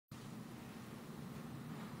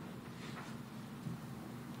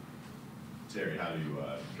Terry, how do you,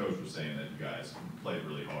 Coach was saying that you guys played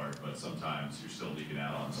really hard, but sometimes you're still leaking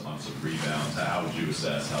out on some rebounds. How would you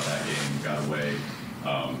assess how that game got away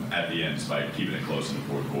at the end, despite keeping it close in the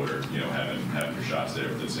fourth quarter, you know, having your shots there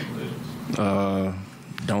within single digits?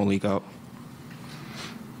 Don't leak out.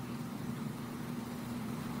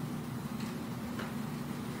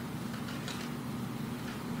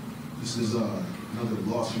 This is another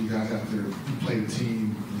loss for you guys after you played a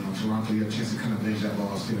team. You know, Toronto, you had a chance to kind of avenge that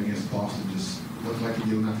loss here against Boston. Just looked like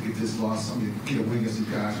you not to get this loss. I mean, get a win against these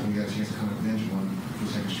guys when you got a chance to kind of avenge one for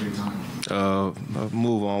the second straight time.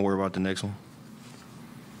 Move on. Worry about the next one.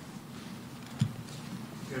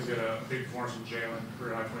 You guys got a big performance from Jalen,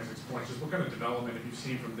 career high 26 points. Just what kind of development have you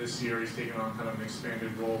seen from this year? He's taken on kind of an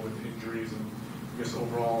expanded role with injuries, and I guess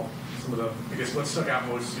overall, some of the, I guess what stuck out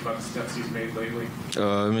most about the steps he's made lately?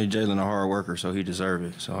 I mean, Jalen a hard worker, so he deserved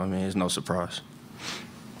it. So I mean, it's no surprise.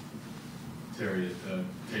 Terry,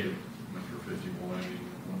 Tatum went for 51. I mean,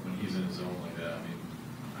 when he's in his zone like that, I mean,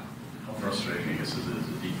 how frustrating I guess is it as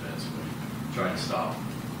a defense when trying to stop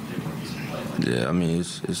him when he's playing like that? Yeah, I mean,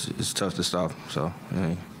 it's tough to stop. So I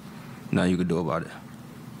mean, nothing you could do about it.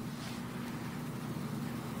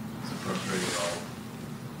 Is it frustrating at all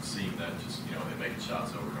seeing that just, you know, they make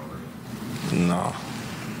shots over and over again? No.